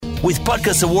with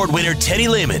Butkus Award winner Teddy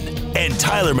Lehman and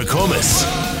Tyler McComas.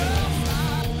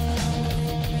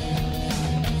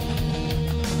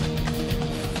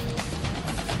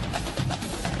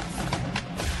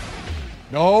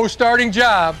 No starting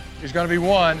job is going to be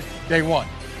won day one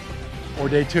or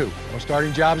day two. No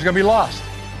starting job is going to be lost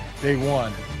day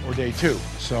one or day two.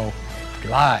 So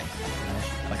glide,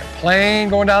 like a plane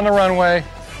going down the runway,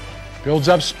 builds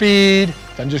up speed,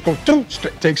 then just go,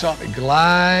 takes off, it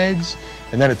glides,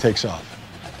 and then it takes off.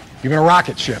 Even a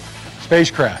rocket ship,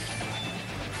 spacecraft,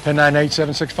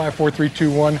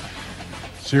 10-9-8-7-6-5-4-3-2-1,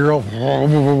 0.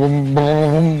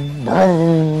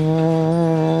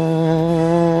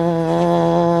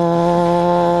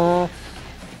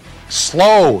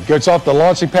 Slow, gets off the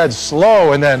launching pad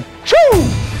slow, and then shoo,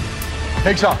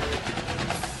 takes off.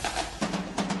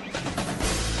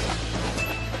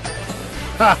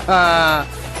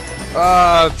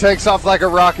 Takes off like a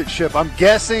rocket ship. I'm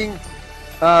guessing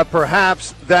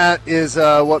perhaps that is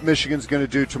what Michigan's going to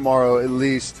do tomorrow, at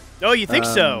least. Oh, you think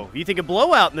so? You think a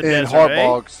blowout in the desert,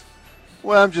 Harbaugh's.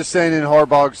 Well, I'm just saying in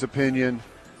Harbaugh's opinion.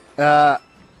 I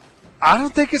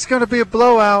don't think it's going to be a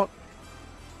blowout.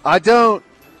 I don't.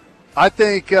 I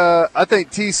think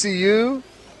TCU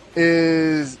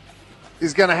is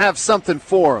going to have something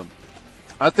for them.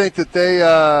 I think that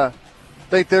they're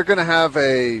going to have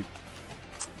a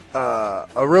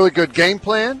really good game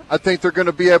plan. I think they're going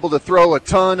to be able to throw a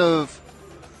ton of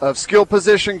skill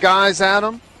position guys at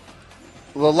them,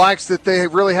 the likes that they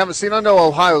really haven't seen. I know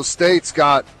Ohio State's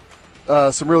got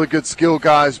some really good skill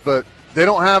guys, but they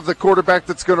don't have the quarterback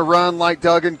that's going to run like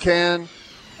Duggan can.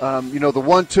 The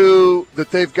 1-2 that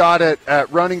they've got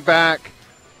at running back,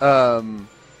 the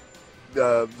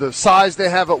size they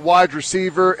have at wide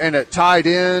receiver and at tight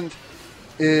end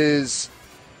is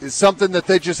something that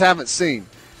they just haven't seen.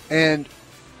 And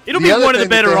it'll be one of the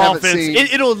better offenses.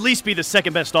 It'll at least be the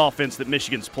second best offense that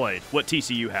Michigan's played, what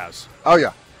TCU has. Oh,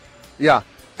 yeah. Yeah.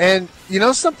 And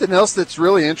something else that's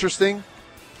really interesting?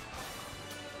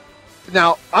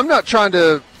 Now, I'm not trying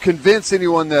to convince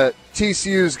anyone that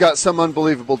TCU's got some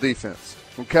unbelievable defense,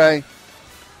 okay?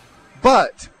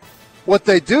 But what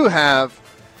they do have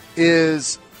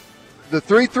is the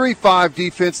 3-3-5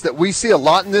 defense that we see a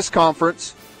lot in this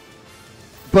conference,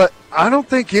 but I don't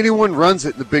think anyone runs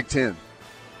it in the Big Ten.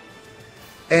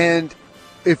 And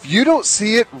if you don't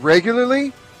see it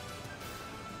regularly,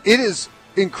 it is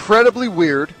incredibly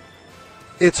weird.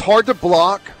 It's hard to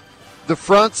block. The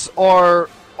fronts are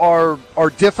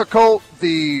difficult.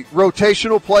 The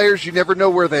rotational players, you never know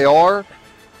where they are.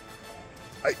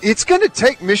 It's going to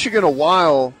take Michigan a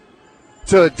while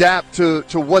to adapt to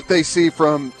what they see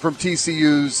from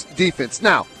TCU's defense.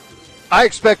 Now, I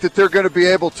expect that they're going to be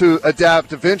able to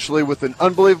adapt eventually with an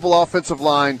unbelievable offensive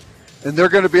line, and they're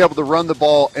going to be able to run the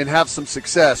ball and have some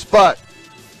success. But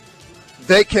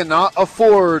they cannot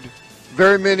afford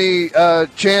very many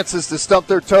chances to stump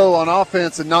their toe on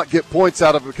offense and not get points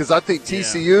out of it, because I think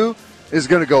TCU is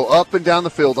going to go up and down the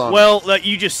field on it.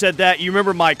 You just said that. You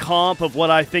remember my comp of what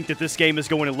I think that this game is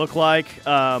going to look like?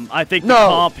 I think the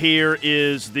comp here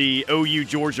is the OU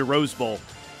Georgia Rose Bowl.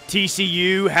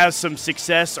 TCU has some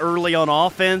success early on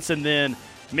offense, and then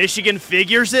Michigan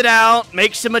figures it out,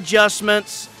 makes some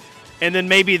adjustments, and then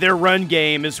maybe their run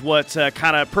game is what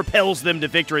kind of propels them to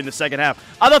victory in the second half.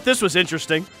 I thought this was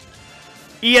interesting.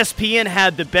 ESPN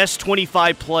had the best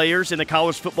 25 players in the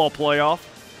college football playoff.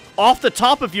 Off the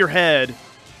top of your head,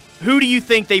 who do you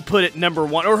think they put at number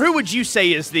one? Or who would you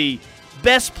say is the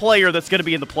best player that's going to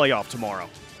be in the playoff tomorrow?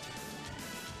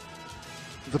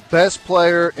 The best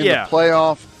player in the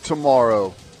playoff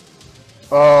tomorrow.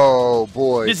 Oh,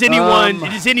 boy. Does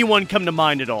anyone come to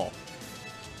mind at all?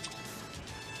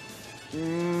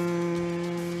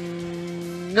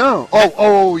 No.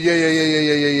 Oh,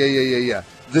 yeah.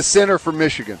 The center for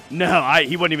Michigan. No,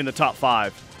 he wasn't even in the top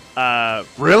five.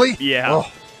 Really? Yeah.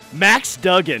 Oh. Max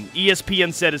Duggan,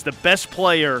 ESPN said, is the best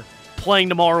player playing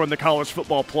tomorrow in the college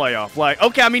football playoff.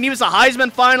 He was a Heisman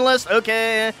finalist.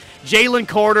 Okay. Jalen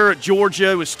Carter at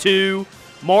Georgia was 2.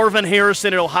 Marvin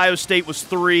Harrison at Ohio State was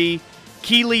 3.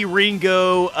 Keely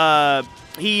Ringo,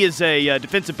 he is a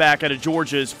defensive back out of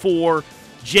Georgia, is 4.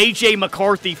 J.J.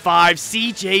 McCarthy, 5.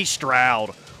 C.J.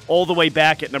 Stroud all the way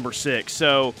back at number 6.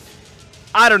 So,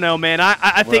 I don't know, man.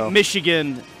 I think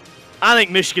Michigan – I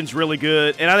think Michigan's really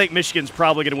good, and I think Michigan's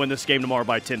probably going to win this game tomorrow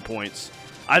by 10 points.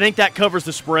 I think that covers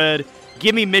the spread.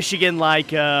 Give me Michigan I'll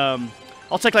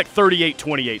take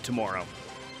 38-28 tomorrow.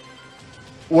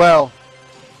 Well,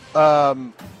 that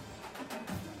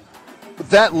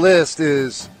list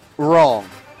is wrong.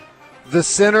 The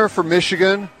center for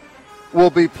Michigan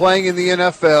will be playing in the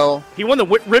NFL. He won the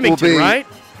Remington, right?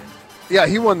 Yeah,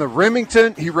 he won the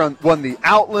Remington. He won the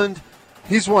Outland.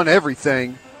 He's won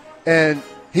everything, and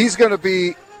he's going to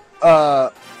be I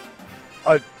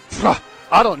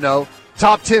don't know,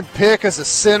 top 10 pick as a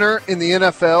center in the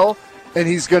NFL, and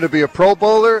he's going to be a Pro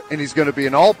Bowler, and he's going to be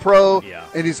an All-Pro,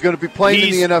 and he's going to be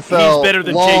playing in the NFL he's better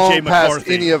than long J.J. past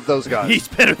McCarthy. any of those guys. He's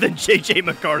better than J.J.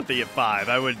 McCarthy at 5.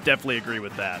 I would definitely agree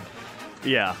with that.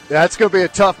 Yeah. That's going to be a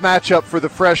tough matchup for the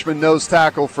freshman nose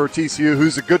tackle for TCU,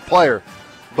 who's a good player,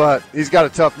 but he's got a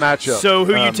tough matchup. So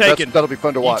who you taking? That'll be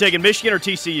fun to watch. You taking Michigan or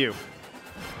TCU?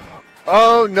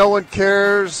 Oh, no one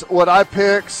cares what I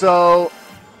pick, so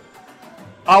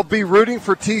I'll be rooting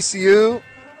for TCU,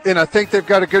 and I think they've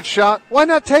got a good shot. Why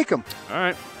not take them? All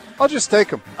right. I'll just take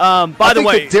them. By the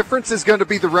way, the difference is going to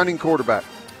be the running quarterback,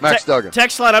 Max Duggan.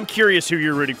 Text line, I'm curious who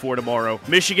you're rooting for tomorrow.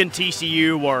 Michigan,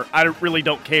 TCU, or I really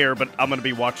don't care, but I'm going to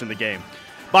be watching the game.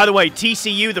 By the way,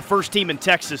 TCU, the first team in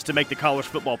Texas to make the college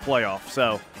football playoff,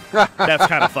 so that's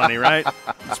kind of funny, right?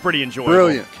 It's pretty enjoyable.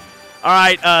 Brilliant. All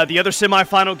right, the other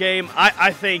semifinal game,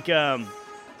 I think the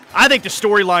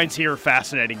storylines here are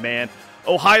fascinating, man.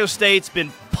 Ohio State's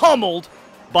been pummeled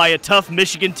by a tough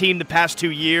Michigan team the past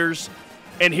 2 years,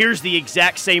 and here's the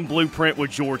exact same blueprint with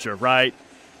Georgia, right?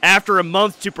 After a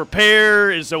month to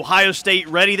prepare, is Ohio State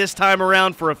ready this time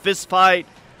around for a fist fight?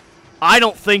 I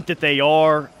don't think that they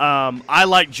are. I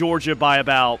like Georgia by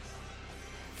about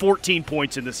 14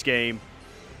 points in this game.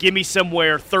 Give me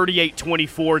somewhere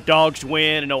 38-24, dogs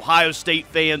win, and Ohio State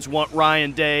fans want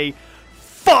Ryan Day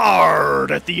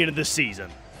fired at the end of the season.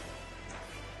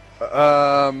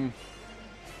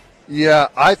 Yeah,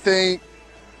 I think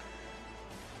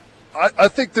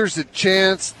there's a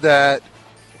chance that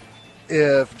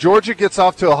if Georgia gets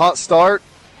off to a hot start,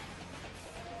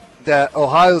 that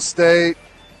Ohio State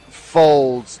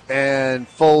folds and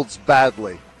folds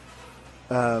badly.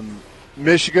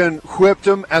 Michigan whipped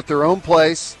them at their own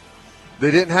place.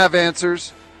 They didn't have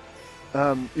answers.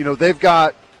 They've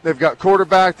got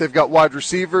quarterback, they've got wide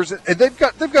receivers, and they've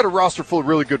got a roster full of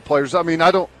really good players. I mean,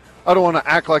 I don't want to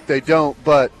act like they don't,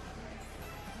 but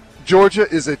Georgia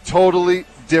is a totally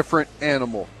different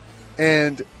animal.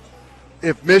 And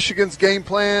if Michigan's game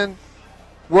plan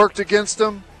worked against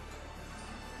them,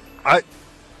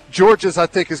 Georgia's, I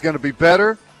think, is going to be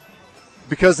better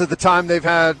because of the time they've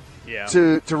had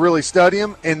to really study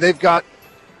them, and they've got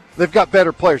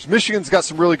better players. Michigan's got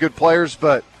some really good players,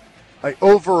 but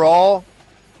overall,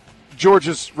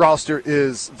 Georgia's roster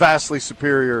is vastly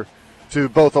superior to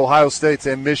both Ohio State's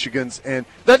and Michigan's, and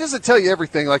that doesn't tell you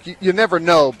everything. Like, you never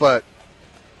know, but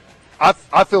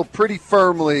I feel pretty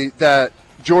firmly that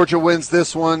Georgia wins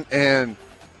this one, and,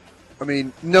 I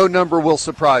mean, no number will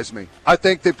surprise me. I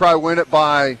think they probably win it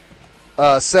by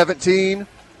 17,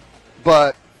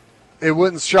 but it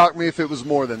wouldn't shock me if it was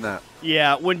more than that.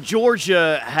 Yeah, when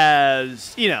Georgia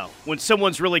has, when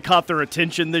someone's really caught their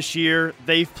attention this year,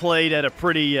 they've played at a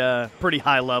pretty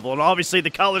high level. And obviously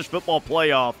the college football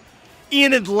playoff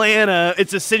in Atlanta,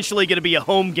 it's essentially going to be a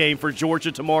home game for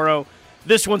Georgia tomorrow.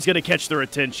 This one's going to catch their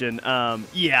attention.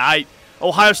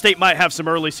 Ohio State might have some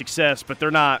early success, but they're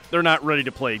not ready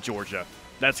to play Georgia.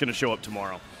 That's going to show up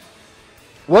tomorrow.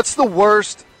 What's the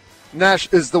worst?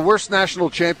 Is the worst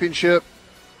national championship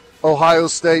Ohio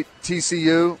State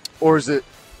TCU, or is it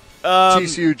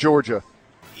TCU Georgia?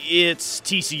 It's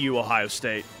TCU Ohio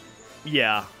State.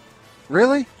 Yeah.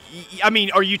 Really? I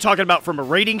mean, are you talking about from a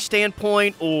rating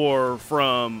standpoint or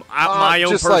from my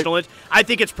own personal? I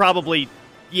think it's probably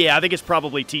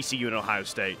TCU and Ohio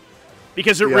State,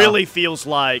 because it really feels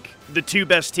like the two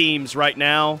best teams right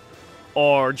now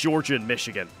are Georgia and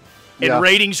Michigan. And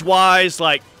ratings-wise,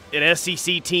 like an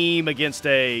SEC team against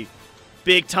a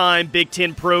big-time Big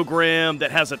Ten program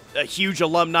that has a huge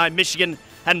alumni. Michigan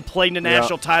hadn't played in a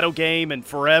national title game in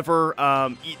forever.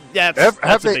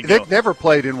 They've never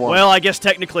played in one. Well, I guess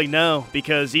technically no,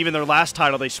 because even their last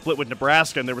title they split with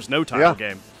Nebraska and there was no title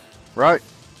game. Right.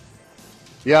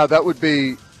 Yeah, that would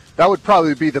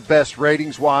probably be the best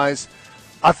ratings-wise.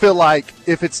 I feel like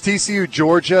if it's TCU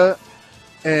Georgia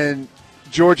and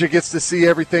Georgia gets to see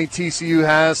everything TCU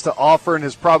has to offer and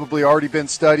has probably already been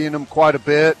studying them quite a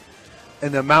bit,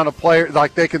 and the amount of players,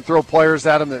 like they can throw players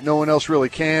at them that no one else really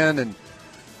can, and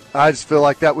I just feel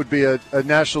like that would be a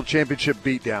national championship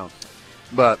beatdown.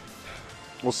 But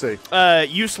we'll see.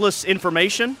 Useless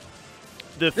information.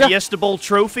 The Fiesta Bowl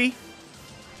trophy,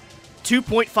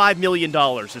 $2.5 million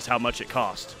is how much it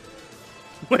cost,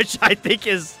 which I think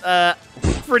is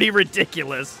pretty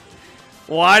ridiculous.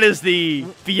 Why does the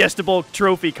Fiesta Bowl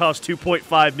trophy cost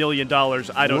 $2.5 million?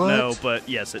 I don't know, but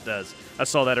yes, it does. I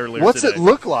saw that earlier What's today. it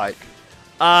look like?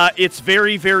 It's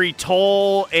very, very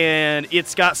tall, and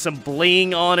it's got some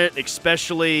bling on it,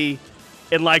 especially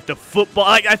And, like, the football,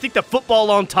 I think the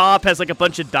football on top has, like, a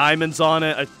bunch of diamonds on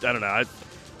it. I don't know. I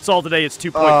saw today it's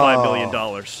 $2.5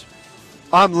 million.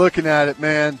 I'm looking at it,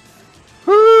 man.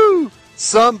 Woo!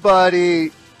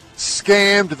 Somebody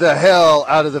scammed the hell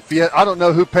out of the Fiesta. I don't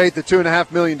know who paid the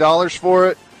 $2.5 million for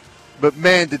it, but,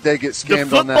 man, did they get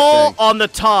scammed on that thing. The football on the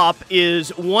top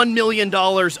is $1 million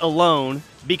alone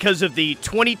because of the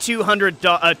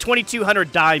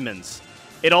 2,200 diamonds.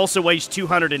 It also weighs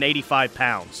 285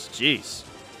 pounds. Jeez.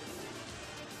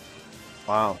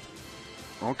 Wow.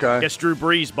 Okay. Guess Drew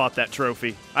Brees bought that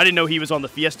trophy. I didn't know he was on the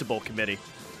Fiesta Bowl committee.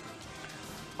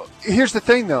 Here's the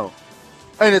thing, though,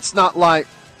 and it's not like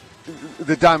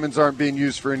the diamonds aren't being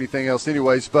used for anything else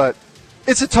anyways, but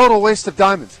it's a total waste of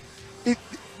diamonds.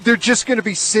 They're just going to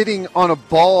be sitting on a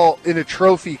ball in a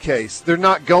trophy case. They're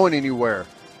not going anywhere.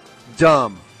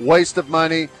 Dumb. Waste of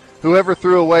money. Whoever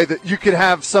threw away that, you could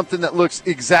have something that looks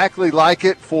exactly like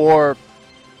it for,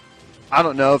 I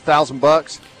don't know, $1,000,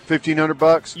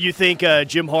 $1,500. You think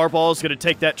Jim Harbaugh is going to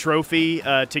take that trophy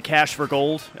to Cash for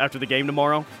Gold after the game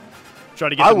tomorrow? Try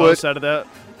to get the most out of that?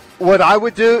 What I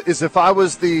would do is, if I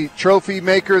was the trophy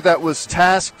maker that was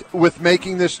tasked with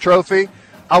making this trophy,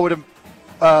 I would have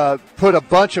put a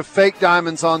bunch of fake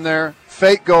diamonds on there,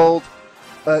 fake gold.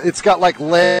 It's got like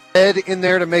lead in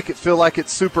there to make it feel like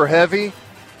it's super heavy,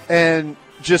 and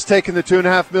just taking the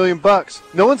 $2.5 million.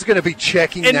 No one's going to be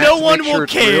checking and that. And no to one make will sure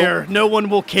care. No one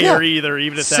will care either,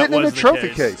 even if sitting that was in a trophy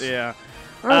case. Yeah.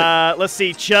 Right. Let's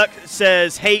see. Chuck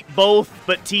says, hate both,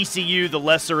 but TCU, the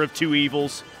lesser of two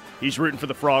evils. He's rooting for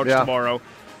the Frogs tomorrow.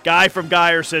 Guy from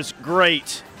Geyer says,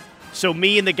 great. So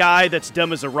me and the guy that's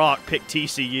dumb as a rock pick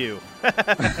TCU.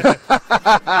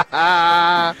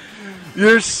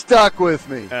 You're stuck with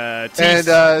me. And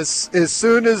as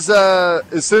soon as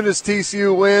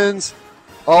TCU wins,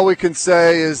 all we can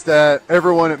say is that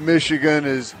everyone at Michigan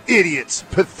is idiots,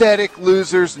 pathetic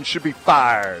losers, and should be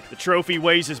fired. The trophy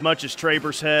weighs as much as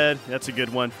Traber's head. That's a good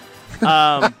one.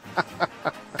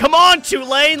 Come on,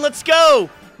 Tulane, let's go.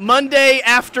 Monday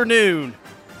afternoon.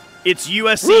 It's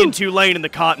USC and Tulane in the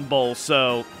Cotton Bowl.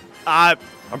 So I'm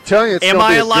telling you, it's going to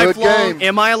be a good game.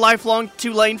 Am I a lifelong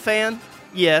Tulane fan?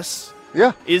 Yes.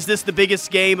 Yeah. Is this the biggest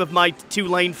game of my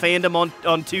Tulane fandom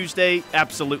on Tuesday?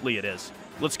 Absolutely it is.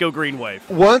 Let's go Green Wave.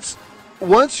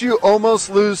 Once you almost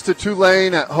lose to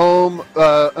Tulane at home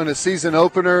on a season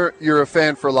opener, you're a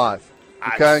fan for life.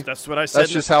 Okay? That's what I said.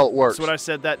 That's just how it works. That's what I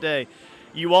said that day.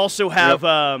 You also have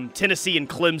Tennessee and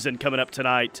Clemson coming up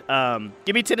tonight.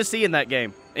 Give me Tennessee in that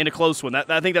game, in a close one.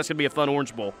 I think that's going to be a fun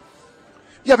Orange Bowl.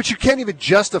 Yeah, but you can't even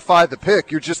justify the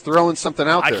pick. You're just throwing something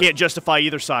out there. I can't justify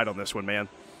either side on this one, man.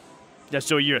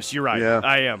 So, yes, you're right. Yeah.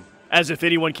 I am. As if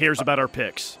anyone cares about our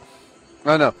picks.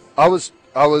 I know. I was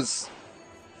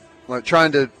like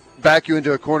trying to back you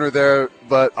into a corner there,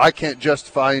 but I can't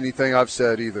justify anything I've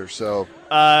said either. So,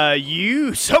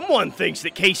 someone thinks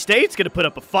that K-State's going to put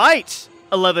up a fight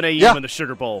 11 a.m. in the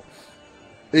Sugar Bowl.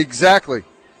 Exactly.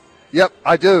 Yep,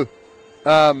 I do.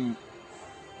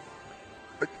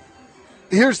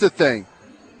 Here's the thing.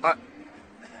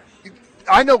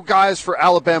 I know guys for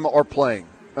Alabama are playing,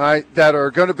 all right, that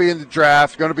are going to be in the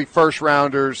draft, going to be first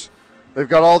rounders. They've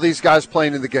got all these guys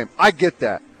playing in the game. I get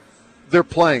that. They're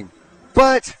playing.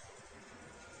 But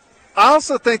I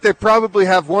also think they probably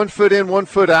have 1 foot in, 1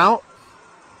 foot out.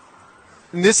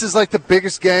 And this is like the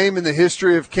biggest game in the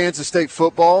history of Kansas State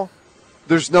football.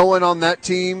 There's no one on that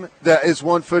team that is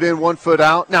 1 foot in, 1 foot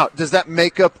out. Now, does that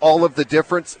make up all of the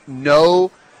difference?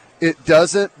 No, it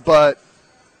doesn't. But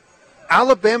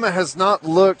Alabama has not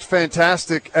looked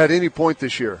fantastic at any point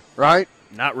this year, right?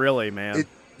 Not really, man.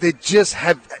 It just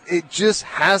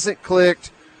hasn't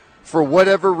clicked for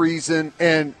whatever reason,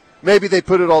 and maybe they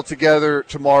put it all together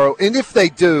tomorrow. And if they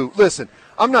do, listen,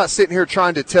 I'm not sitting here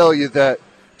trying to tell you that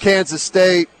Kansas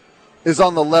State is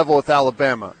on the level with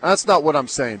Alabama. That's not what I'm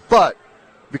saying. But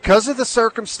because of the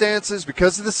circumstances,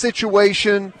 because of the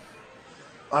situation,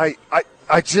 I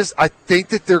think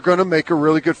that they're going to make a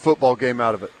really good football game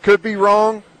out of it. Could be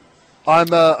wrong.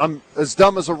 I'm as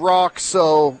dumb as a rock,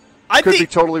 so I could be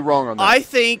totally wrong on that. I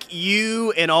think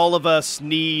you and all of us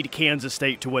need Kansas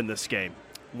State to win this game.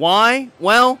 Why?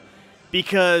 Well,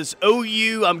 because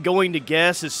OU, I'm going to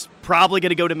guess, is probably going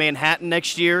to go to Manhattan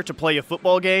next year to play a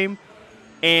football game.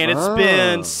 And it's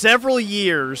been several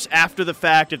years after the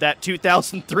fact of that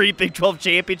 2003 Big 12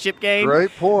 championship game.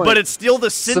 Great point. But it's still the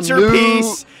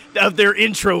centerpiece of their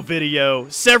intro video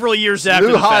several years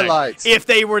after the highlights. fact. If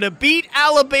they were to beat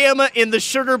Alabama in the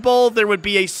Sugar Bowl, there would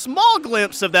be a small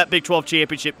glimpse of that Big 12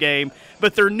 championship game.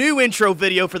 But their new intro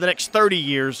video for the next 30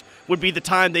 years would be the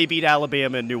time they beat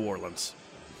Alabama in New Orleans.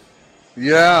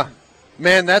 Yeah.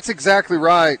 Man, that's exactly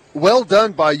right. Well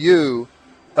done by you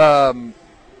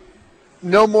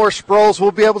No more Sproles.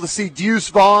 We'll be able to see Deuce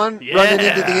Vaughn running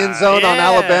into the end zone on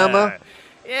Alabama.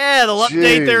 Yeah, they'll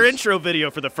update their intro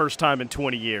video for the first time in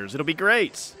 20 years. It'll be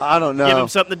great. I don't know. Give them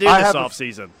something to do this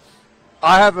offseason.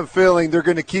 I have a feeling they're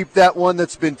going to keep that one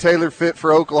that's been tailor-fit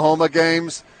for Oklahoma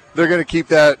games. They're going to keep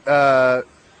that, they're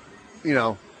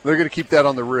going to keep that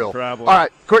on the reel. Probably. All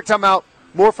right, quick timeout.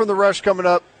 More from The Rush coming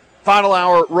up. Final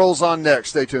hour rolls on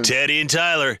next. Stay tuned. Teddy and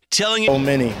Tyler telling you. So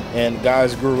many, and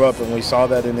guys grew up, and we saw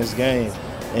that in this game.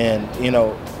 And,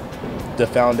 the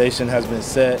foundation has been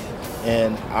set,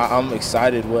 and I'm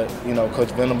excited what, Coach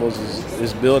Venables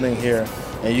is building here.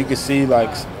 And you can see,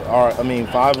 5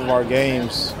 of our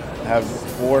games have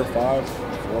four or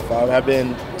five have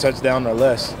been touchdown or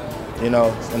less, in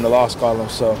the loss column.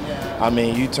 So,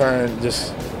 you turn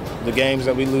just the games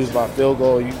that we lose by field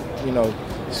goal,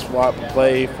 swap a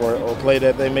play for a play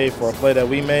that they made for a play that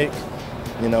we make,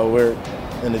 we're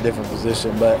in a different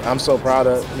position. But I'm so proud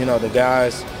of, the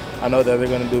guys. I know that they're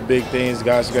going to do big things. The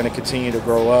guys are going to continue to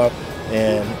grow up,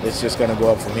 and it's just going to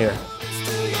go up from here.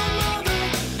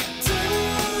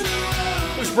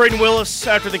 It was Braden Willis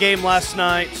after the game last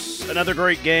night. Another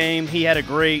great game. He had a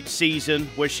great season.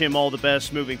 Wish him all the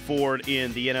best moving forward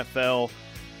in the NFL.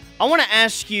 I want to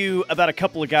ask you about a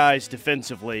couple of guys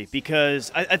defensively,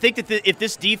 because I think that if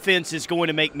this defense is going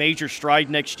to make major stride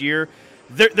next year,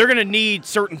 they're going to need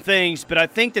certain things, but I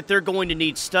think that they're going to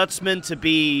need Stutzman to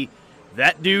be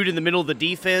that dude in the middle of the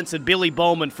defense and Billy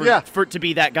Bowman for to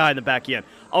be that guy in the back end.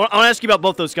 I'll ask you about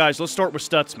both those guys. Let's start with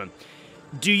Stutzman.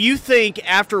 Do you think,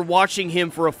 after watching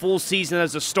him for a full season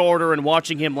as a starter and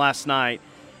watching him last night,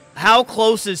 how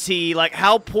close is he,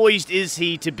 how poised is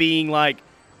he to being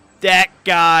that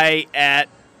guy at,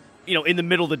 in the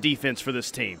middle of the defense for this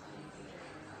team?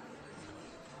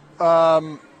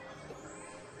 As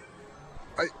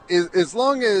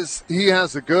long as he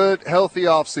has a good, healthy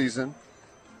offseason,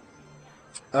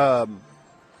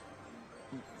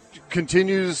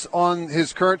 continues on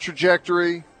his current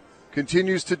trajectory,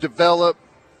 continues to develop,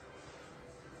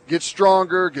 gets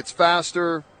stronger, gets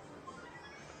faster,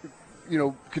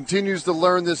 continues to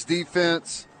learn this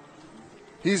defense,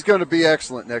 he's going to be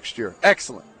excellent next year.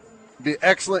 Excellent. Be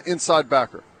excellent inside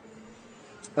backer.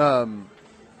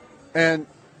 And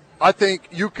I think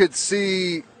you could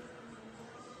see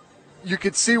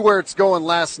where it's going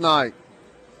last night.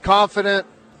 Confident,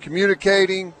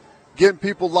 communicating, getting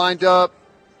people lined up,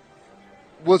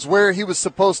 was where he was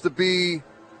supposed to be,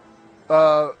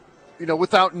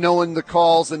 without knowing the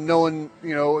calls and knowing,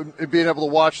 and being able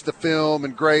to watch the film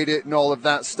and grade it and all of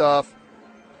that stuff.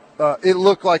 It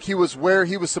looked like he was where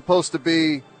he was supposed to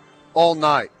be all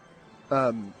night.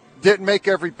 Didn't make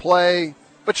every play,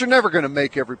 but you're never going to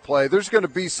make every play. There's going to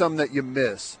be some that you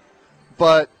miss.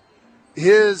 But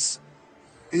his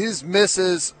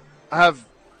misses have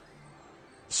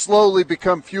slowly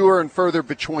become fewer and further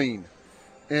between.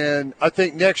 And I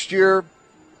think next year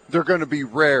they're going to be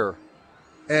rare.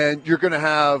 And you're going to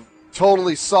have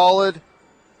totally solid,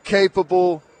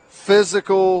 capable,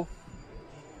 physical,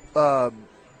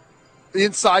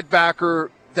 inside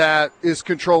backer that is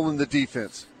controlling the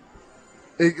defense.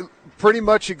 Pretty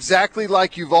much exactly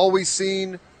like you've always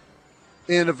seen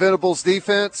in a Venables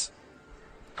defense,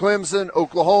 Clemson,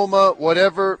 Oklahoma,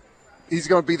 whatever, he's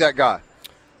going to be that guy.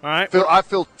 All right. I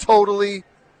feel totally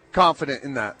confident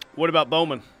in that. What about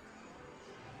Bowman?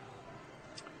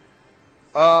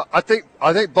 I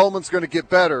think Bowman's going to get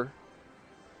better.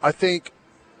 I think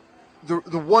the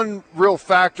one real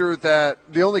factor that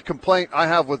the only complaint I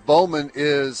have with Bowman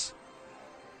is,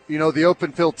 the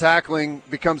open field tackling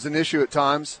becomes an issue at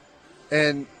times,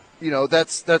 and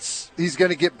that's he's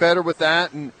going to get better with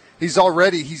that, and he's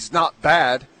not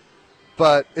bad,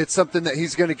 but it's something that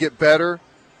he's going to get better.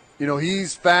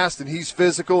 He's fast and he's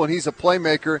physical and he's a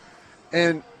playmaker,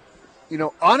 and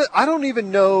I don't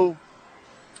even know.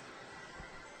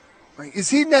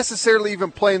 Is he necessarily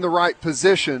even playing the right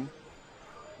position,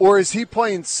 or is he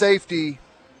playing safety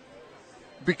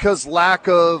because lack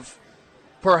of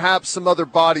perhaps some other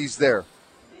bodies there?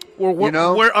 Where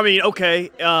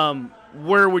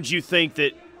would you think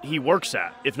that he works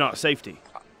at, if not safety?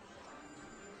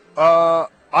 I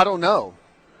don't know.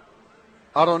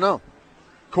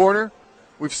 Corner?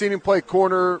 We've seen him play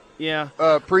corner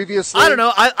previously. I don't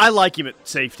know. I like him at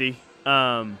safety.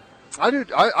 I do.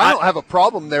 I don't have a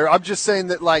problem there. I'm just saying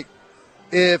that,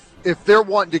 if they're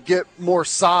wanting to get more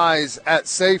size at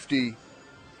safety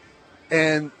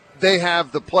and they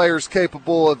have the players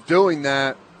capable of doing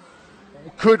that,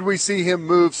 could we see him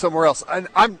move somewhere else? And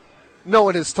no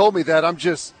one has told me that. I'm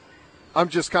just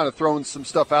kind of throwing some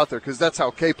stuff out there because that's how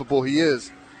capable he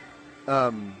is.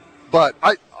 but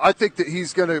I think that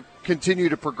he's going to continue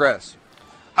to progress.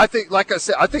 I think, like I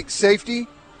said, I think safety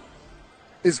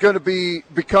is going to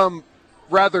become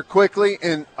rather quickly,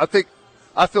 and I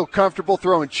feel comfortable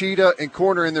throwing Cheetah and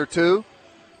corner in there too.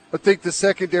 I think the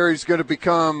secondary is going to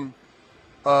become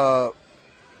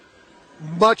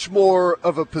much more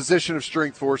of a position of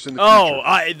strength for us in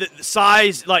the future.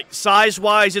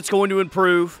 Size-wise, it's going to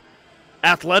improve.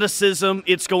 Athleticism,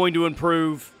 it's going to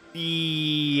improve.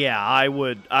 Yeah, I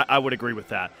would agree with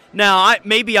that. Now,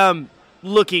 maybe I'm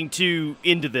looking too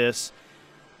into this,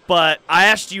 but I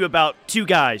asked you about two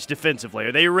guys defensively.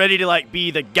 Are they ready to be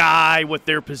the guy with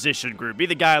their position group, be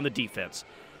the guy on the defense?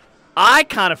 I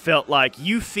kind of felt like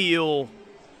you feel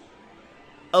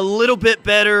a little bit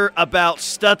better about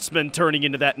Stutzman turning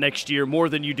into that next year more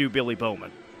than you do Billy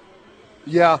Bowman.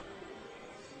 Yeah.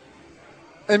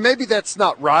 And maybe that's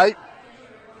not right,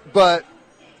 but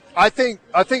I think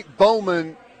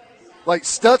Bowman,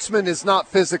 Stutzman is not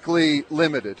physically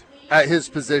limited at his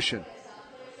position.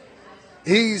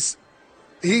 He's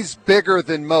bigger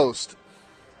than most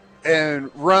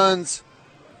and runs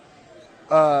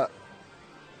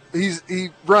he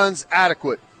runs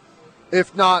adequate,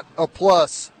 if not a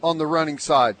plus on the running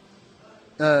side.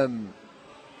 Bowman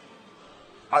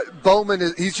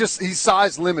he's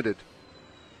size limited.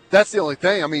 That's the only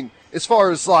thing. I mean, as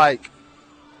far as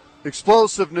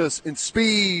explosiveness and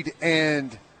speed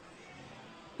and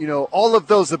all of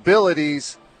those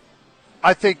abilities,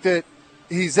 I think that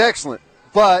he's excellent,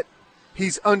 but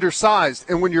he's undersized.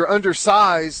 And when you're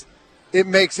undersized, it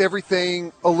makes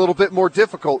everything a little bit more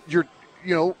difficult.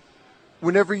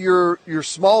 Whenever you're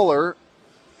smaller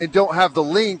and don't have the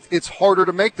length, it's harder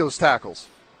to make those tackles,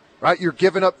 right? You're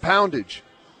giving up poundage.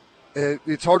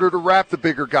 It's harder to wrap the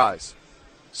bigger guys.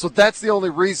 So that's the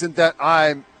only reason that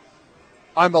I'm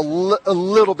a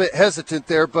little bit hesitant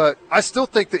there, but I still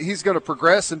think that he's going to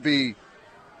progress and be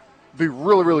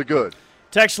really, really good.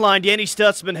 Text line, Danny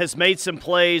Stutzman has made some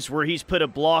plays where he's put a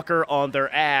blocker on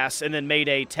their ass and then made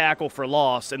a tackle for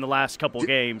loss in the last couple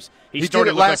games. He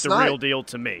started to look like the real deal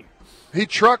to me. He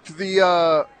trucked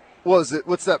the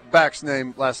what's that back's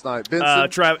name last night? Benson?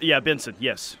 Benson,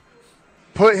 yes.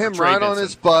 Put him right on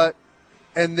his butt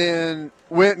and then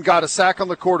went and got a sack on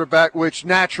the quarterback, which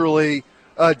naturally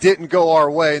didn't go our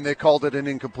way, and they called it an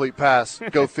incomplete pass.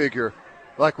 Go figure.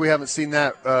 Like we haven't seen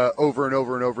that over and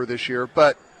over and over this year.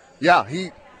 But, yeah,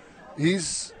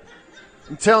 he's –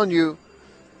 I'm telling you,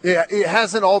 it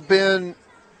hasn't all been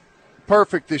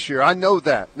perfect this year. I know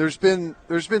that. There's been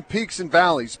peaks and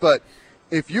valleys. But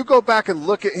if you go back and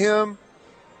look at him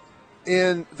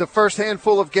in the first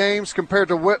handful of games compared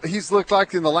to what he's looked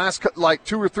like in the last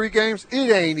 2 or 3 games,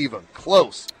 it ain't even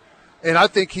close. And I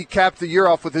think he capped the year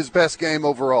off with his best game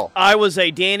overall. I was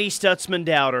a Danny Stutzman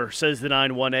doubter, says the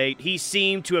 918. He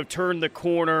seemed to have turned a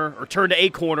corner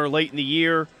late in the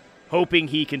year, hoping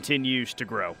he continues to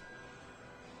grow.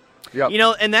 Yep.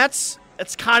 And that's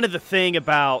kind of the thing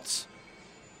about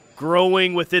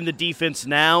growing within the defense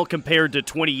now compared to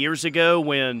 20 years ago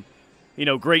when,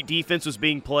 great defense was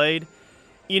being played.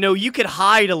 You could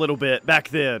hide a little bit back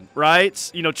then,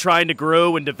 right? Trying to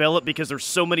grow and develop because there's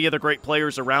so many other great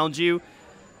players around you.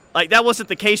 That wasn't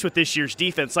the case with this year's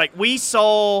defense. We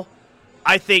saw,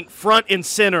 I think, front and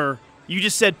center. You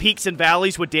just said peaks and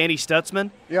valleys with Danny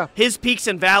Stutzman. Yeah. His peaks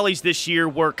and valleys this year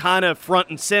were kind of front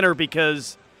and center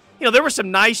because, there were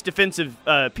some nice defensive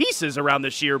pieces around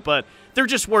this year, but there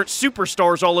just weren't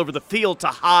superstars all over the field to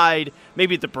hide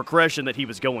maybe the progression that he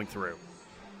was going through.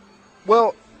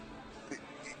 Well,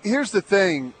 here's the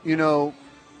thing,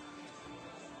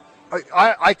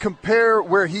 I compare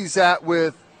where he's at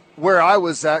with where I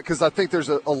was at because I think there's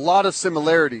a lot of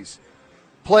similarities.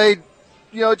 Played,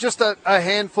 just a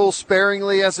handful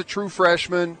sparingly as a true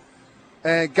freshman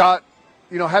and got,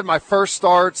 had my first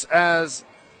starts as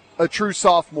a true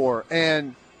sophomore.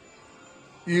 And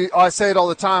I say it all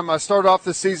the time, I started off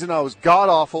the season, I was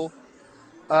god-awful,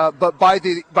 but by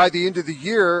the end of the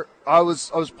year, I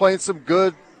was playing some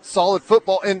good, solid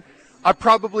football, and I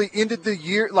probably ended the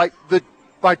year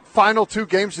my final 2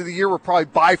 games of the year were probably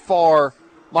by far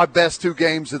my best 2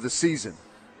 games of the season,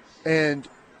 and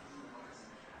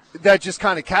that just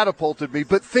kind of catapulted me.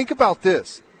 But think about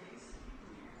this: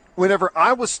 whenever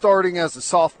I was starting as a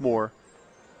sophomore,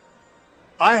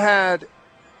 I had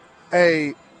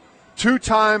a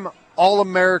 2-time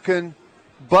All-American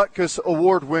Butkus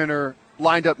Award winner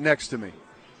lined up next to me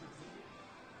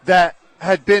that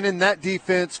had been in that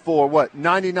defense for,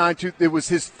 99? It was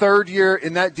his 3rd year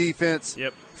in that defense,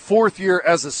 yep. 4th year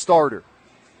as a starter.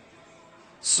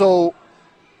 So,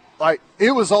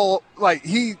 it was all,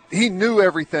 he knew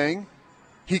everything.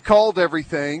 He called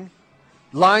everything,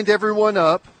 lined everyone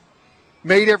up,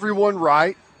 made everyone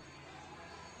right,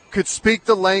 could speak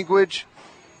the language.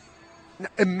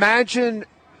 Imagine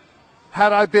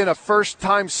had I been a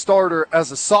first-time starter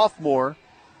as a sophomore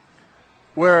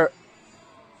where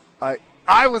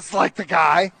I was like the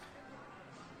guy,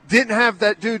 didn't have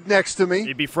that dude next to me.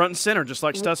 He'd be front and center just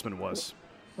like Stutzman was.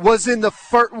 Was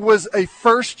a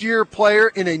first-year player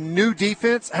in a new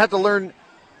defense, had to learn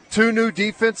 2 new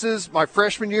defenses my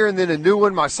freshman year and then a new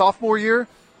one my sophomore year.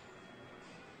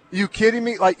 You kidding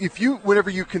me? Like, whenever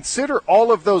you consider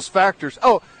all of those factors.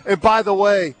 Oh, and by the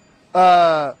way,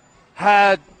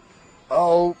 had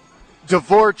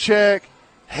Dvorak,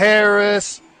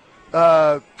 Harris,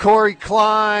 Corey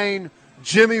Klein,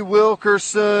 Jimmy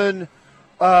Wilkerson,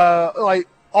 like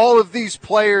all of these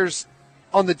players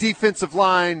on the defensive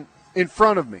line in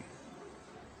front of me.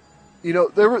 You know,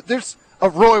 there's a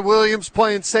Roy Williams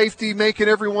playing safety, making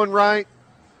everyone right.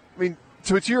 I mean,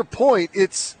 to your point,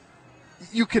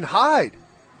 you can hide.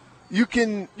 You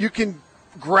can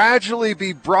gradually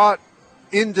be brought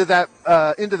into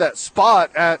that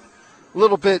spot at a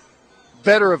little bit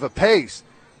better of a pace.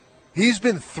 He's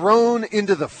been thrown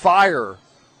into the fire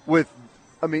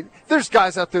there's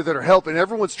guys out there that are helping.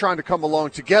 Everyone's trying to come along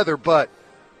together, but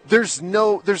there's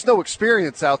no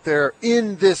experience out there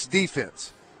in this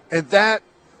defense. And that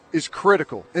is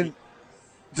critical. And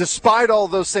despite all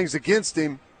those things against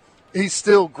him, he's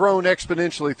still grown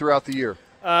exponentially throughout the year.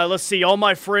 Let's see. All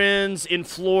my friends in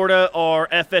Florida are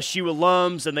FSU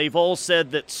alums, and they've all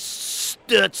said that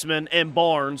Stutzman and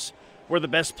Barnes were the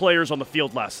best players on the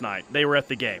field last night. They were at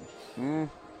the game.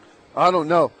 I don't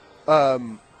know.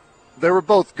 They were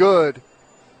both good,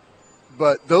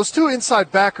 but those 2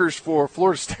 inside backers for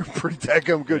Florida State were pretty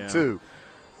daggum good too.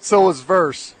 So was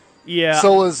Verse. Yeah.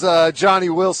 So was Johnny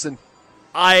Wilson.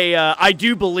 I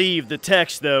do believe the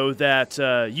text, though, that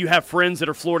you have friends that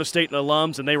are Florida State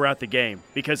alums and they were at the game,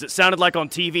 because it sounded like on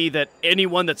TV that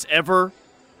anyone that's ever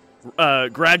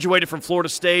graduated from Florida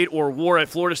State or wore a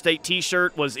Florida State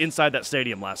T-shirt was inside that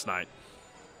stadium last night.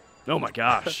 Oh, my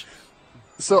gosh.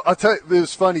 So I'll tell you, it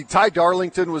was funny. Ty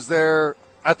Darlington was there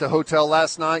at the hotel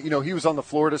last night. You know, he was on the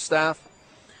Florida staff.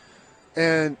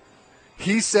 And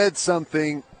he said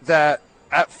something that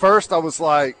at first I was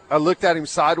like, I looked at him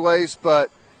sideways, but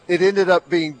it ended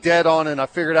up being dead on and I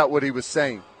figured out what he was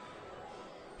saying.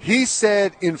 He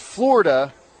said in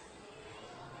Florida,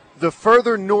 the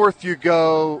further north you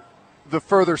go, the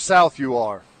further south you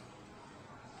are.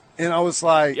 And I was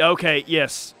like, okay,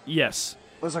 yes. I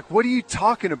was like, what are you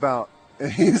talking about?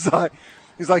 And he's like,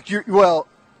 you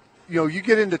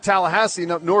get into Tallahassee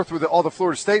and up north where all the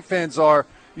Florida State fans are,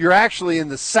 you're actually in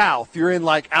the south. You're in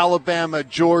like Alabama,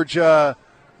 Georgia.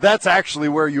 That's actually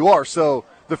where you are. So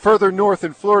the further north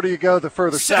in Florida you go, the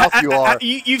further south you are.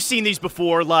 You've seen these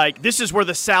before. Like, this is where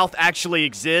the South actually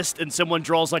exists, and someone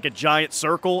draws like a giant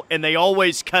circle, and they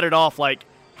always cut it off like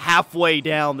halfway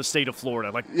down the state of Florida.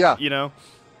 Like, yeah. You know?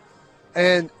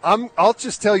 And I'll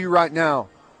just tell you right now,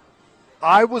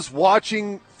 I was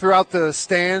watching throughout the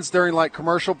stands during like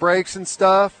commercial breaks and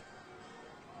stuff.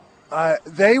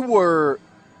 They were,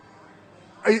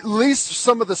 at least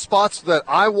some of the spots that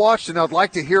I watched, and I'd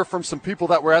like to hear from some people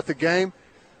that were at the game,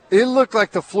 it looked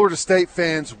like the Florida State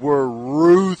fans were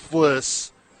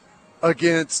ruthless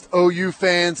against OU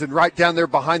fans and right down there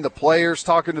behind the players,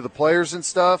 talking to the players and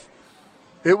stuff.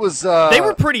 It was they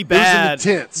were pretty bad. It was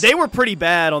intense. They were pretty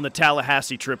bad on the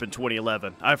Tallahassee trip in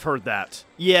 2011. I've heard that.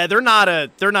 Yeah, they're not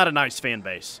a nice fan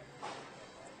base.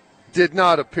 Did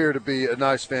not appear to be a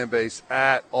nice fan base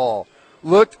at all.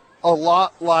 Looked a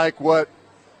lot like what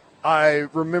I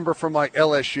remember from like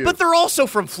LSU. But they're also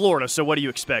from Florida, so what do you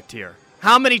expect here?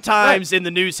 How many times in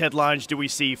the news headlines do we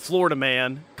see Florida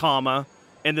man, comma,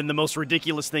 and then the most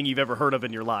ridiculous thing you've ever heard of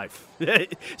in your life?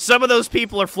 Some of those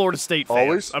people are Florida State fans,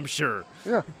 always? I'm sure.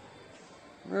 Yeah,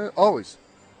 always.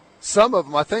 Some of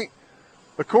them, I think,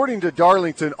 according to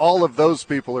Darlington, all of those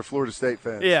people are Florida State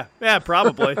fans. Yeah,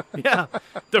 probably. Yeah,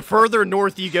 the further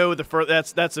north you go, the further.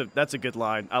 That's a good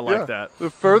line. I like that.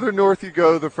 The further north you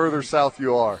go, the further south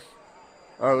you are.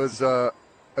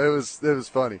 It was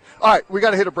funny. All right, we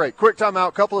got to hit a break. Quick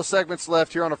timeout. Couple of segments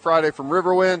left here on a Friday from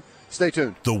Riverwind. Stay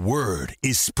tuned. The word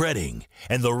is spreading,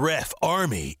 and the Ref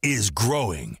Army is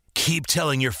growing. Keep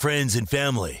telling your friends and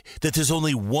family that there's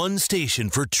only one station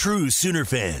for true Sooner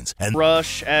fans. And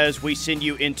Rush, as we send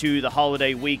you into the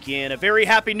holiday weekend, a very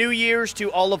happy New Year's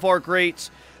to all of our great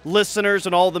listeners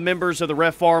and all the members of the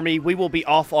Ref Army. We will be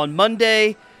off on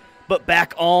Monday, but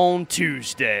back on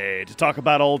Tuesday to talk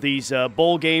about all these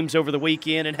bowl games over the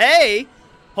weekend. And hey,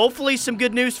 hopefully some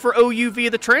good news for OU via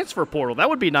the transfer portal. That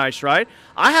would be nice, right?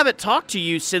 I haven't talked to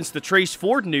you since the Trace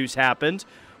Ford news happened.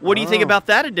 What do you think about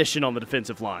that addition on the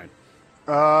defensive line?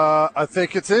 I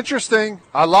think it's interesting.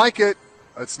 I like it.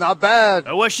 It's not bad.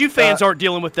 OSU fans aren't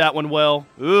dealing with that one well.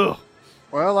 Ugh.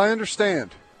 Well, I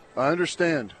understand. I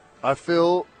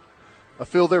feel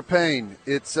their pain.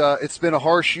 It's been a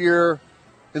harsh year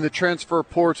in the transfer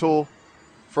portal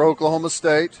for Oklahoma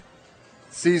State.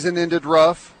 Season ended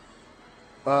rough.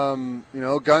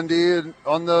 Gundy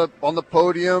on the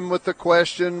podium with the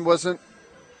question wasn't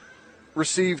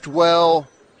received well.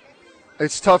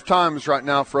 It's tough times right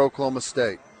now for Oklahoma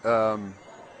State.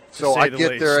 So I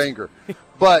get their anger.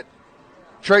 But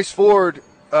Trace Ford,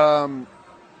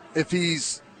 if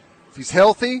he's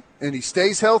healthy and he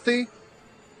stays healthy,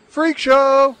 freak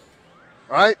show,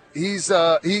 right? He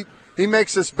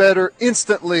makes us better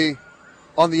instantly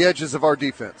on the edges of our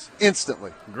defense.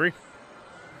 Instantly. Agree.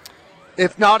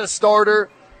 If not a starter,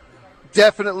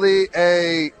 definitely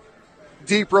a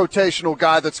deep rotational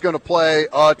guy that's going to play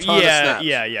a ton of snaps.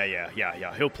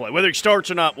 Yeah. He'll play. Whether he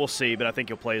starts or not, we'll see, but I think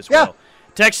he'll play as well.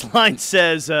 Text line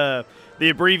says the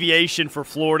abbreviation for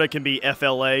Florida can be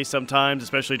FLA sometimes,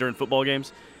 especially during football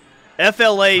games.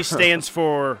 FLA stands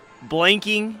for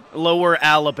blanking Lower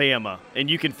Alabama, and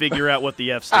you can figure out what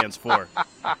the F stands for.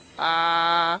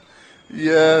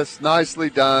 Yes, nicely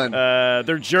done.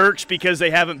 They're jerks because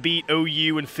they haven't beat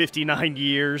OU in 59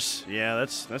 years. Yeah,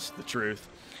 that's the truth.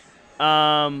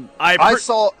 I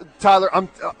saw Tyler.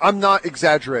 I'm not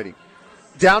exaggerating.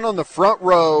 Down on the front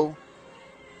row,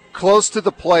 close to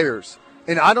the players,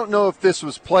 and I don't know if this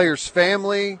was players'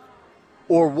 family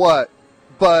or what,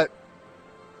 but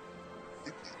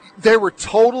they were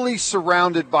totally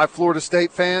surrounded by Florida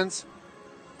State fans,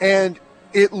 and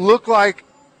it looked like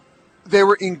they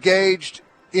were engaged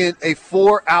in a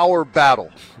 4-hour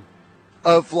battle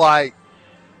of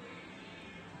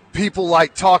people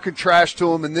talking trash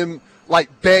to them and them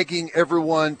begging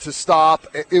everyone to stop.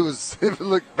 It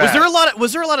looked bad.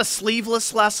 Was there a lot of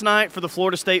sleeveless last night for the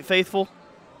Florida State faithful?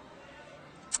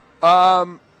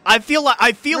 I feel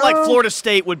like Florida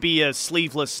State would be a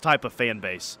sleeveless type of fan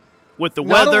base with the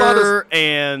weather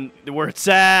and where it's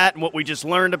at and what we just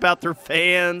learned about their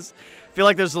fans. I feel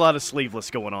like there's a lot of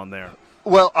sleeveless going on there.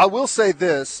 Well, I will say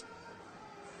this.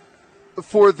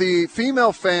 For the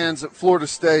female fans at Florida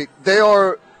State, they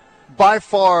are by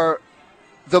far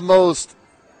the most,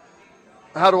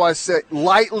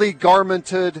 lightly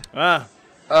garmented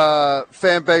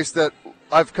fan base that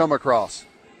I've come across.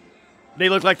 They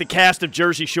look like the cast of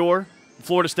Jersey Shore,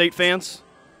 Florida State fans?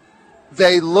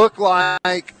 They look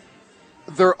like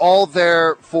they're all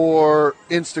there for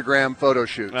Instagram photo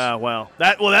shoots.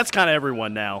 That's kind of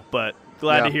everyone now, but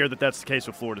glad to hear that that's the case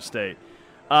with Florida State.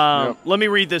 Let me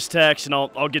read this text, and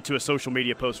I'll get to a social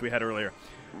media post we had earlier.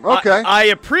 Okay. I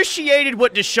appreciated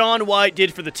what Deshaun White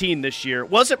did for the team this year.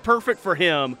 Wasn't perfect for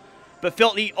him, but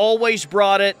felt he always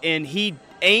brought it, and he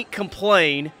ain't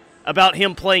complain about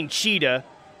him playing cheetah,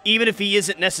 even if he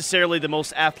isn't necessarily the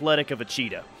most athletic of a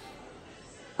cheetah.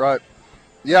 Right.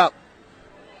 Yeah.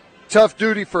 Tough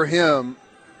duty for him.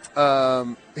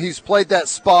 He's played that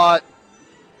spot,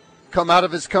 come out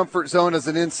of his comfort zone as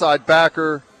an inside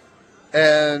backer,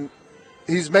 and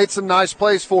he's made some nice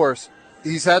plays for us.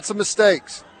 He's had some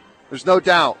mistakes, there's no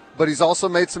doubt, but he's also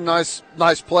made some nice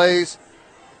plays.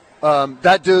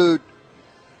 That dude,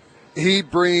 he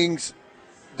brings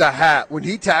the hat. When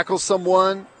he tackles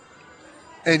someone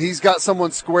and he's got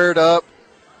someone squared up,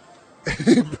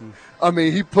 I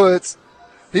mean, he puts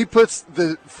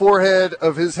the forehead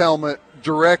of his helmet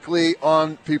directly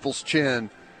on people's chin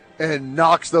and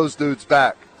knocks those dudes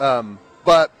back.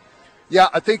 But, yeah,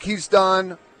 I think he's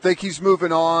done. I think he's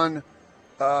moving on.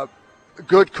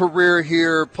 Good career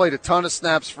here. Played a ton of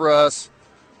snaps for us.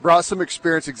 Brought some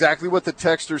experience, exactly what the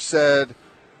texter said.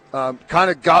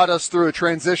 Kind of got us through a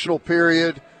transitional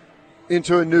period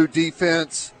into a new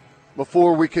defense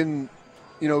before we can,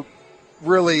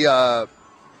 really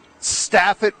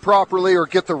staff it properly or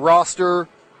get the roster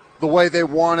the way they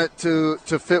want it to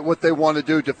fit what they want to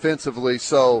do defensively.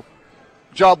 So,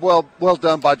 job well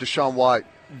done by Deshaun White.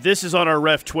 This is on our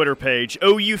Ref Twitter page.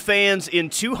 OU fans in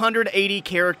 280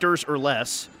 characters or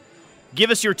less, give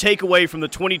us your takeaway from the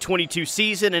 2022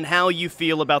 season and how you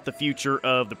feel about the future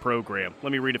of the program.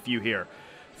 Let me read a few here.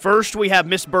 First, we have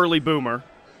Miss Burley Boomer.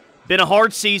 Been a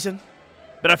hard season,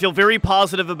 but I feel very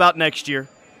positive about next year.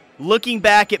 Looking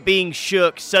back at being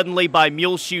shook suddenly by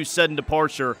Muleshoe's sudden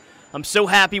departure, I'm so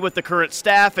happy with the current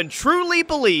staff and truly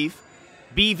believe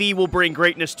BV will bring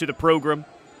greatness to the program.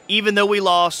 Even though we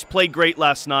lost, played great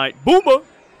last night. Boomer!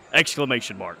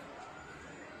 Exclamation mark.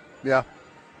 Yeah.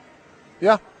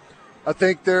 Yeah. I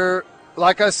think they're,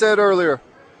 like I said earlier,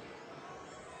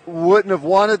 wouldn't have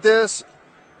wanted this,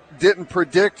 didn't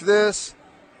predict this,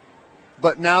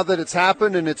 But now that it's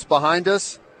happened and it's behind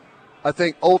us, I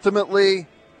think ultimately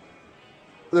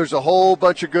there's a whole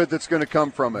bunch of good that's going to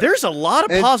come from it. There's a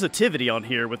lot of positivity on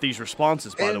here with these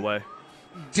responses, by the way.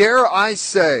 Dare I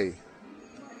say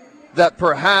that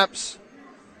perhaps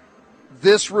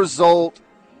this result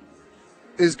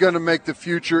is going to make the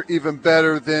future even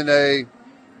better than a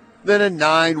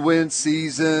 9-win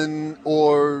season,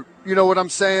 or you know what I'm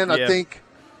saying? Yeah. I think,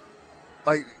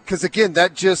 because again,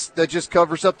 that just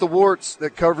covers up the warts,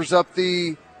 that covers up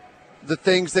the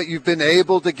things that you've been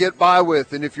able to get by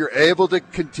with, and if you're able to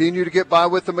continue to get by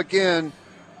with them again,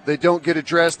 they don't get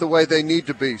addressed the way they need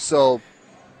to be. So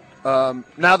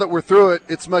now that we're through it,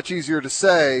 it's much easier to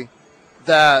say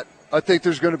that I think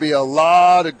there's going to be a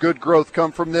lot of good growth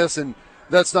come from this, and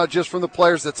that's not just from the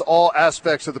players, that's all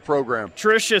aspects of the program.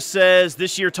 Tricia says,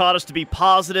 this year taught us to be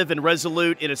positive and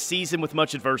resolute in a season with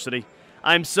much adversity.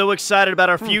 I'm so excited about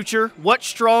our future. What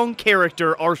strong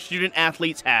character our student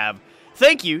athletes have.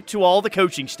 Thank you to all the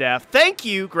coaching staff. Thank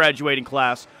you, graduating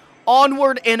class.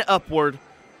 Onward and upward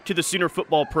to the Sooner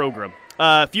football program.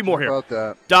 A few more here. How about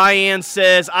that? Diane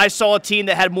says, I saw a team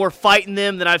that had more fight in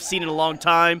them than I've seen in a long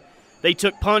time. They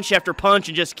took punch after punch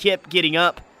and just kept getting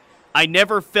up. I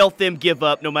never felt them give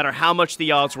up no matter how much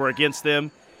the odds were against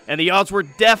them. And the odds were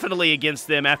definitely against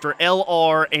them after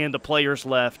LR and the players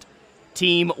left.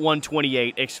 Team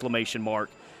 128, exclamation mark.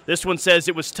 This one says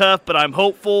it was tough, but I'm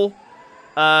hopeful.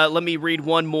 Let me read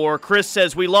one more. Chris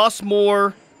says, we lost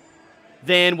more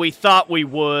than we thought we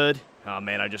would. Oh,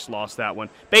 man, I just lost that one.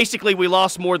 Basically, we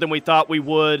lost more than we thought we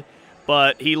would,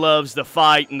 but he loves the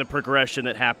fight and the progression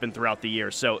that happened throughout the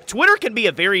year. So Twitter can be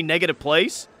a very negative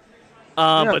place.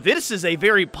 But this is a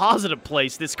very positive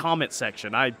place, this comment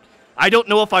section. I don't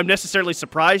know if I'm necessarily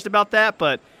surprised about that,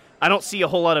 but I don't see a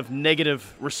whole lot of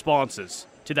negative responses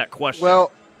to that question.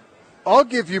 Well, I'll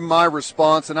give you my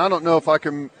response, and I don't know if I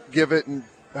can give it in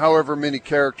however many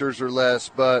characters or less,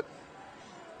 but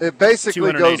it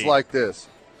basically goes like this.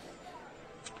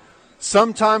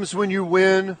 Sometimes when you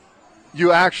win,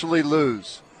 you actually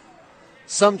lose.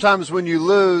 Sometimes when you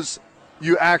lose,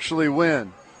 you actually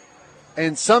win.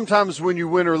 And sometimes when you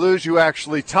win or lose, you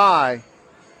actually tie.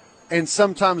 And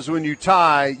sometimes when you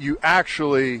tie, you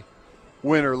actually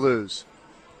win or lose.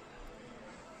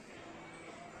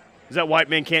 Is that white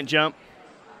men can't jump?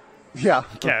 Yeah.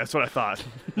 Okay, that's what I thought.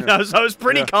 I was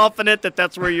pretty confident that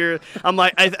that's where you're. I'm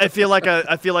like, I feel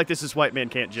like this is white men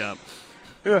can't jump.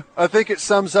 Yeah, I think it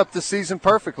sums up the season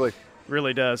perfectly.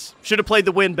 Really does. Should have played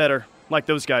the win better, like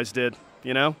those guys did.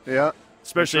 You know? Yeah.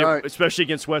 Especially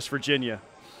against West Virginia.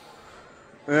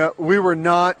 Yeah, we were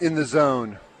not in the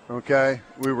zone, okay?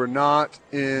 We were not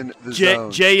in the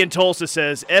zone. Jay in Tulsa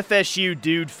says, FSU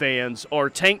dude fans are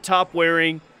tank top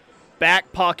wearing,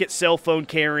 back pocket cell phone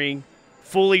carrying,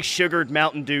 fully sugared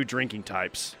Mountain Dew drinking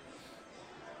types.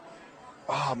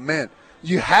 Oh, man.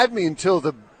 You had me until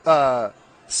the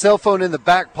cell phone in the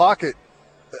back pocket.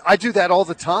 I do that all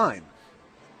the time.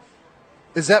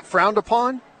 Is that frowned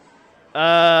upon?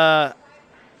 Well,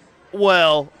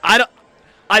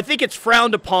 I think it's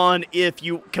frowned upon if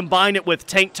you combine it with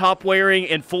tank top wearing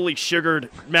and fully sugared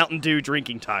Mountain Dew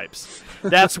drinking types.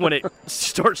 That's when it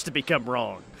starts to become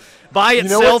wrong. By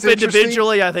itself,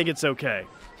 individually, I think it's okay.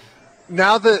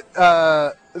 Now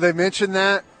that they mentioned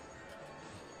that,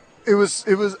 it was.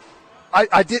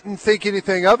 I didn't think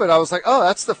anything of it. I was like, oh,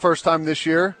 that's the first time this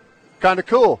year. Kind of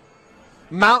cool.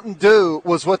 Mountain Dew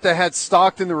was what they had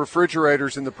stocked in the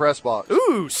refrigerators in the press box.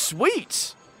 Ooh,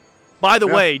 sweet. By the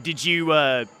way, did you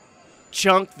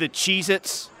chunk the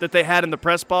Cheez-Its that they had in the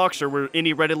press box, or were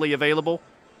any readily available?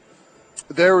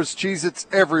 There was Cheez-Its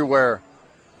everywhere.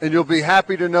 And you'll be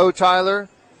happy to know, Tyler,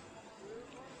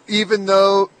 even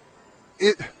though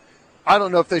I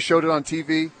don't know if they showed it on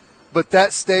TV, but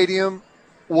that stadium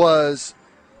was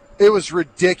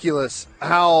ridiculous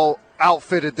how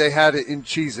outfitted they had it in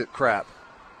Cheez-It crap.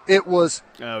 It was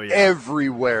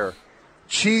everywhere.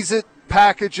 Cheez-It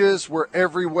packages were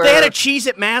everywhere. They had a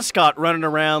Cheez-It mascot running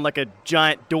around like a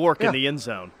giant dork in the end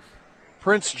zone.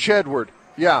 Prince Chedward.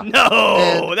 Yeah.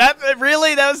 No, that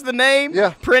was the name?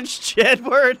 Yeah. Prince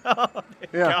Chedward? Oh,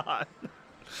 my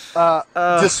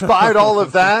God. Despite all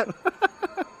of that,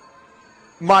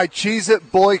 my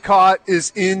Cheez-It boycott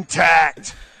is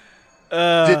intact.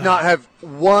 Did not have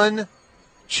one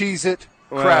Cheez-It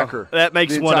cracker. That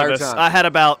makes one of us. Time. I had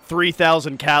about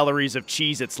 3,000 calories of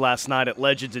Cheez-Its last night at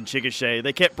Legends in Chickasha.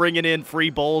 They kept bringing in free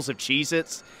bowls of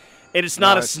Cheez-Its, and it's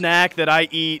not a snack that I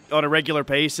eat on a regular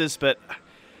basis, but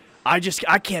I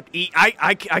kept eating.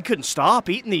 I couldn't stop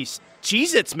eating these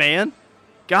Cheez-Its, man.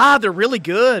 God, they're really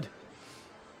good.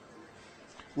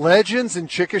 Legends in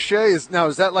Chickasha? Is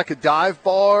that like a dive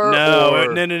bar?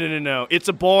 No. It's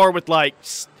a bar with like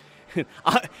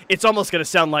it's almost going to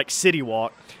sound like City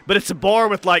Walk, but it's a bar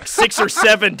with like 6 or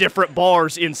 7 different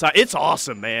bars inside. It's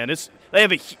awesome, man. They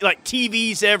have like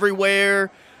TVs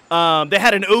everywhere. They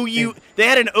had an OU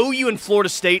and Florida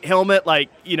State helmet like,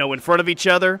 in front of each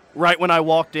other right when I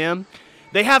walked in.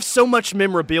 They have so much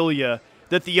memorabilia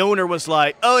that the owner was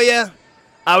like, "Oh yeah,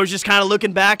 I was just kind of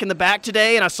looking back in the back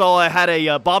today, and I saw I had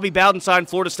a Bobby Bowden signed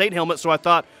Florida State helmet, so I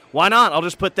thought, why not? I'll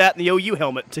just put that and the OU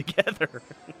helmet together."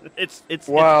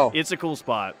 Wow. It's a cool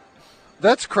spot.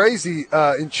 That's crazy.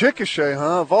 In Chickasha,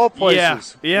 huh? Of all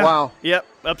places. Yeah. Wow. Yep.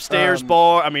 Upstairs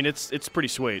bar. I mean, it's pretty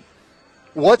sweet.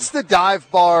 What's the dive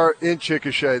bar in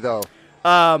Chickasha, though?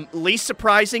 Least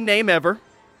surprising name ever.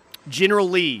 General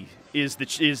Lee is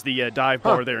the dive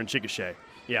bar there in Chickasha.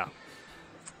 Yeah.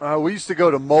 We used to go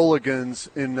to Mulligan's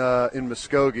in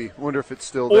Muskogee. Wonder if it's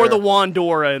still there. Or the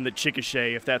Wandora in the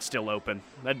Chickasha, if that's still open.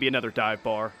 That'd be another dive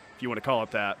bar, if you want to call it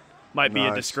that. Might be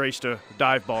a disgrace to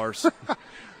dive bars.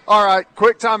 All right,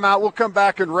 quick timeout. We'll come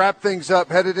back and wrap things up.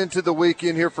 Headed into the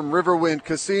weekend here from Riverwind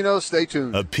Casino. Stay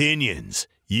tuned. Opinions.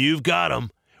 You've got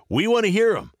them. We want to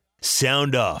hear them.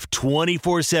 Sound off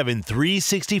 24/7,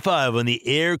 365 on the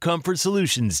Air Comfort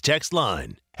Solutions text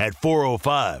line at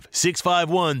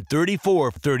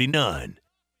 405-651-3439.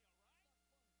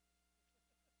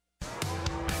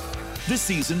 This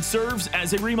season serves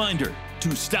as a reminder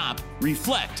to stop,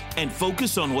 reflect, and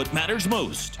focus on what matters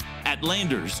most. At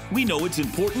Landers, we know it's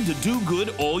important to do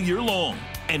good all year long.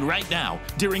 And right now,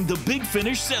 during the Big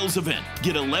Finish sales event,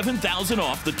 get $11,000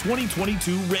 off the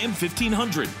 2022 Ram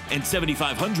 1500 and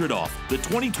 $7,500 off the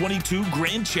 2022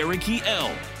 Grand Cherokee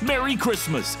L. Merry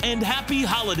Christmas and Happy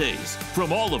Holidays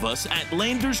from all of us at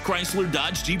Landers Chrysler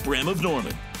Dodge Jeep Ram of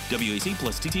Norman. WAC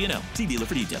plus TTNL. See dealer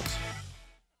for details.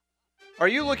 Are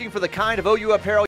you looking for the kind of OU apparel